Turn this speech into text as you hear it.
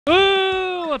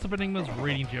Oh, what's up, Enigma's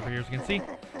Rating Jeff here. As you can see,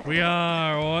 we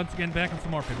are once again back on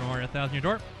some more Paper Mario 1000 Year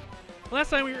Door.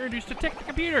 Last time we were introduced to Tech the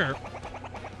Computer,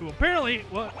 who apparently,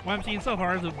 what I'm seeing so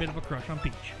far, is a bit of a crush on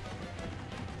Peach.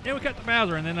 And we cut to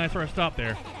Bowser, and then I sort of stopped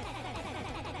there.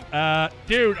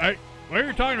 Dude, what are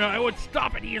you talking about? I would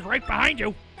stop it. He is right behind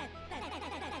you.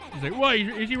 He's like, what?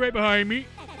 Is he right behind me?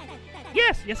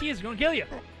 Yes, he is. He's gonna kill you.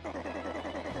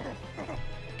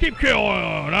 Keep killing.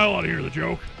 I don't want to hear the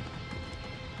joke.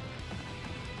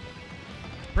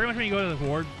 Pretty much when you go to the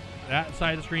board, that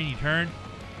side of the screen, you turn.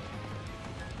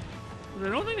 I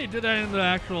don't think they did that in the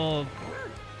actual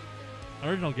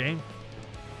original game.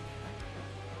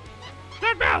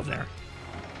 Not Bowser!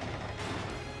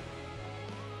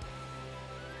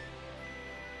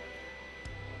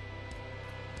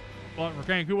 Well, for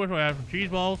King Koopa, I have some cheese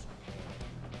balls.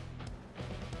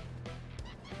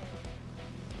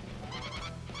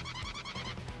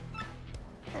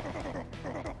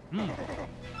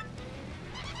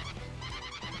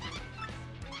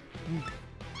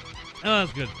 Oh,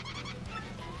 that's good.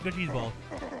 Good cheese balls.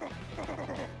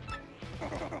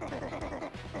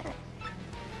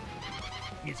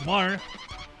 Get some water.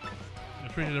 I'm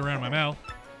gonna switch it around my mouth.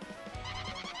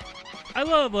 I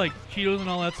love like Cheetos and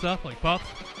all that stuff, like Puffs.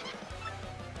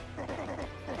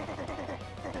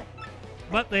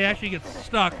 But they actually get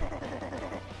stuck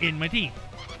in my teeth.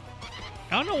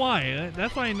 I don't know why.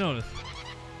 That's what I noticed.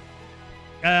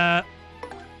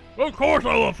 Of course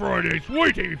I love Fridays.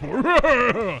 Way before.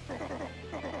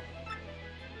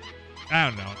 I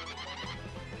don't know.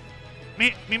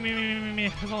 Me.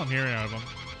 That's all I'm hearing out of them.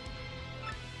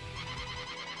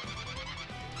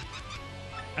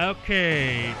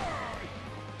 Okay.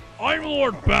 I'm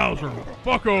Lord Bowser.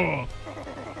 Fuck off.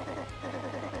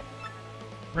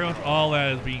 Pretty much all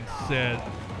that is being said.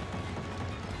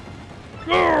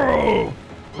 Oh!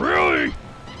 Really?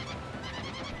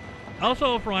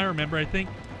 Also, from what I remember, I think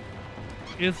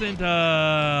isn't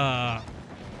I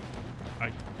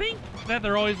think that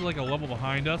they're always like a level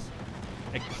behind us,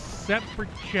 except for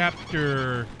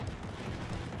chapter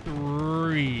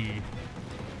 3.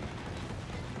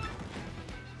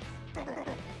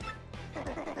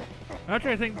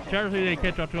 Actually, I think chapter 3 they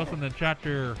catch up to us, and then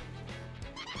chapter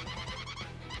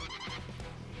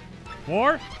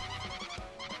 4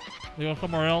 they go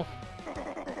somewhere else.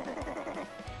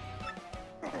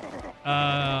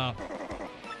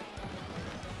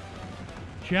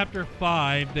 Chapter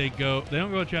 5 they don't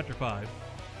go to chapter 5.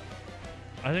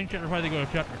 I think chapter 5 they go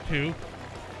to chapter 2.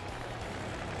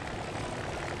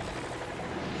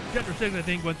 Chapter 6 I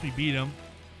think once we beat it,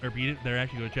 they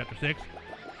actually go to chapter 6.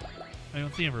 I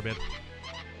don't see him for a bit.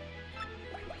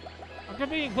 I'm gonna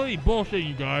be completely bullshit,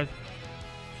 you guys.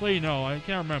 So you know, I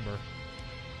can't remember.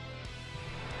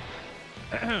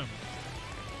 What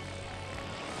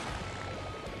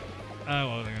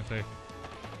was I gonna say?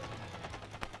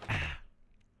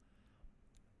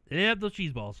 They have those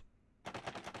cheese balls.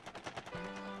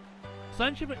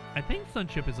 Sunship, I think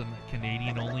Sunship is a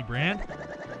Canadian-only brand.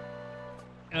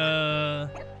 You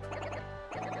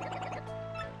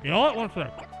know what? One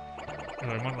sec.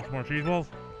 I want some more cheese balls.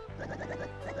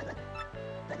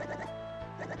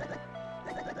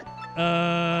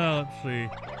 Let's see.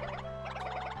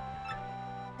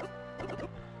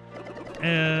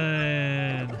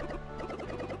 And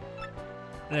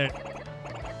there.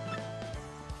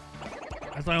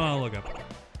 That's what I want to look up.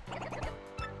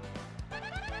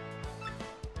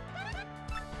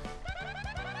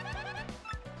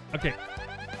 Okay.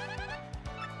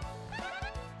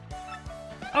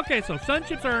 Okay, so sun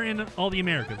chips are in all the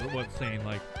Americas, is what it's saying.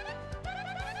 Like,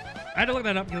 I had to look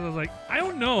that up because I was like, I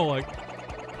don't know. Like,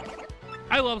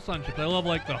 I love sun chips. I love,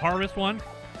 like, the harvest one,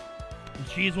 the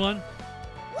cheese one.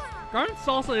 Garden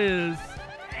salsa is,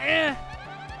 eh.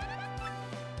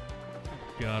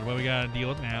 God, what we gotta deal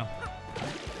with now?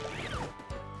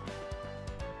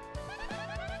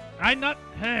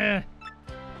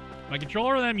 My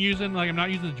controller that I'm using, like, I'm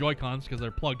not using the Joy-Cons because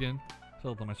they're plugged in,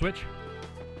 so it's on my Switch,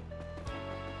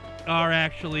 are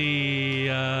actually,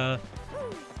 I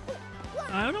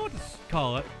don't know what to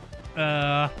call it.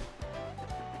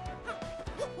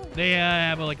 They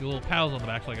have, like, little paddles on the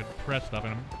back so I can press stuff,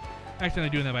 and I'm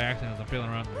accidentally doing that by accident as I'm feeling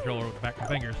around the controller with the back of my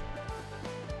fingers.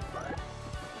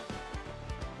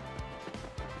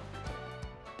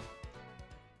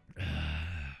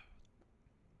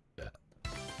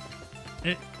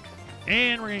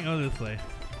 And we're gonna go this way.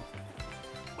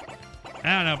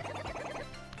 I don't know.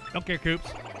 Don't care,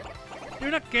 Coops.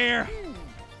 Do not care.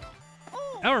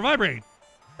 Oh, we're vibrating.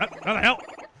 How the hell?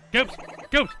 Coops!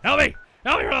 Coops! Help me!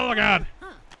 Help me, for the love of God!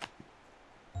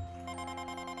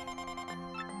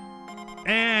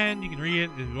 And you can read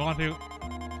it if you want to.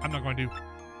 I'm not going to.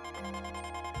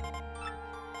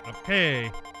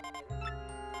 Okay.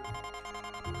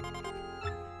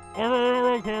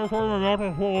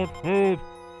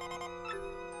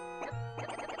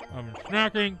 I'm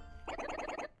snacking.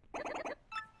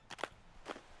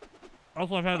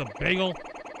 Also, I've had a bagel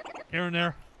here and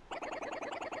there.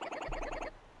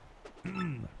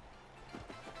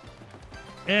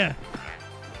 Yeah.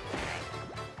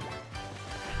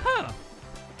 Huh.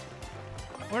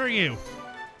 What are you?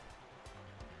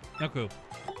 No cool.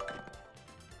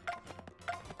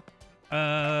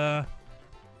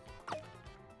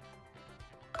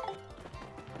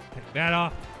 Take that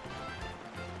off.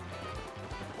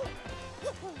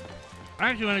 I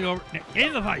actually want to go over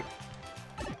in the fight.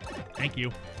 Thank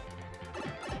you.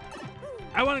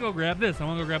 I want to go grab this. I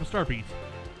want to go grab a star piece.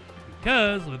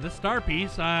 Because with this star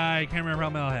piece, I can't remember how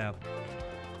many I'll have.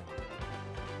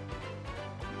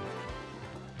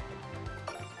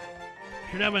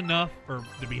 Should have enough for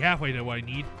to be halfway to what I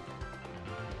need.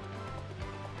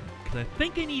 Because I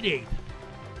think I need 8.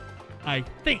 I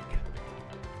think.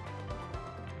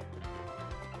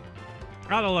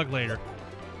 I'll have a look later.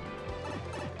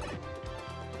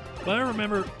 But I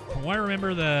remember, from what I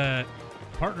remember, the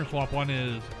partner swap one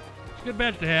is it's a good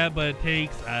badge to have, but it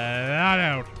takes a lot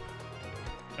out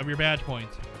of your badge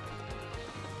points.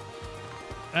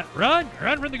 Run!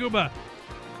 Run from the Goomba!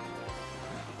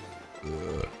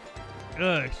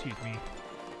 Excuse me.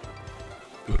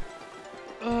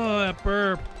 Oh, that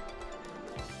burp.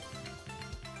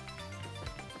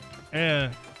 No,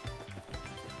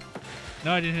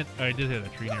 I didn't hit. I did hit a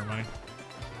tree. Never mind.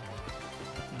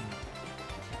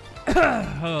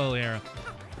 Holy arrow.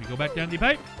 We go back down the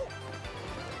pipe.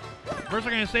 First,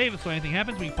 we're gonna save so anything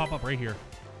happens, we can pop up right here.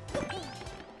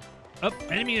 Oh, I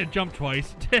didn't mean to jump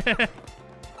twice.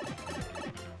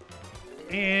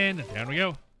 And down we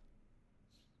go.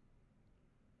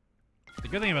 The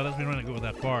good thing about this, we don't have to go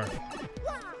that far.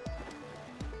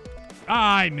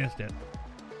 I missed it.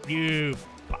 You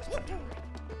bastard.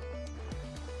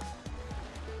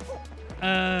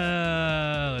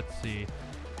 Let's see.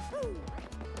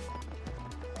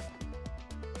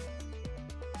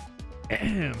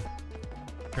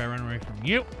 Try running away from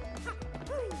you.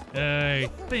 I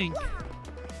think.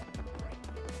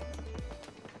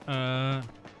 I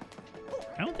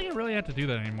don't think I really have to do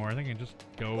that anymore. I think I can just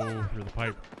go through the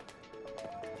pipe.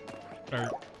 Or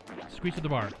squeeze through the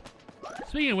bar.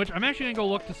 Speaking of which, I'm actually gonna go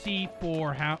look to see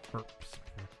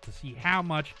how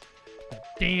much the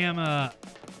damn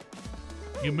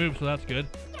you move, so that's good.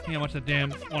 See how much the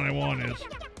damn 101 is.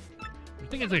 I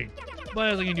think it's 8.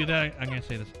 But as I can do that, I'm gonna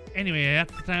say this. Anyway,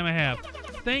 that's the time I have.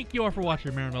 Thank you all for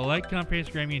watching. Remember to like, comment,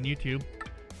 subscribe me on YouTube,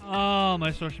 all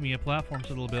my social media platforms, a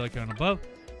little bit icon above,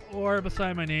 or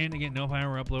beside my name to get notified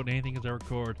when I upload anything as I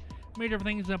record. Major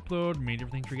things upload, major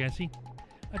things for you guys to see.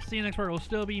 Let's see you next part. It will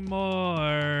still be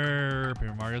more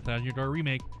Paper Mario Thousand Year Door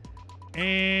Remake.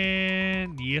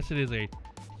 And yes, it is 8.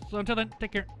 So until then,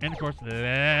 take care. And of course,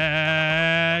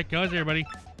 that goes everybody.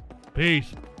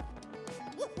 Peace.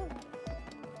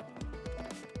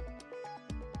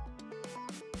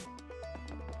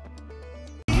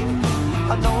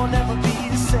 I know I'll never be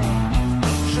the same.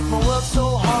 Shook my world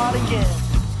so hard again.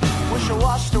 Wish I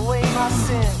washed away my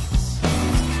sins.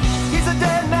 He's a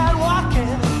dead man.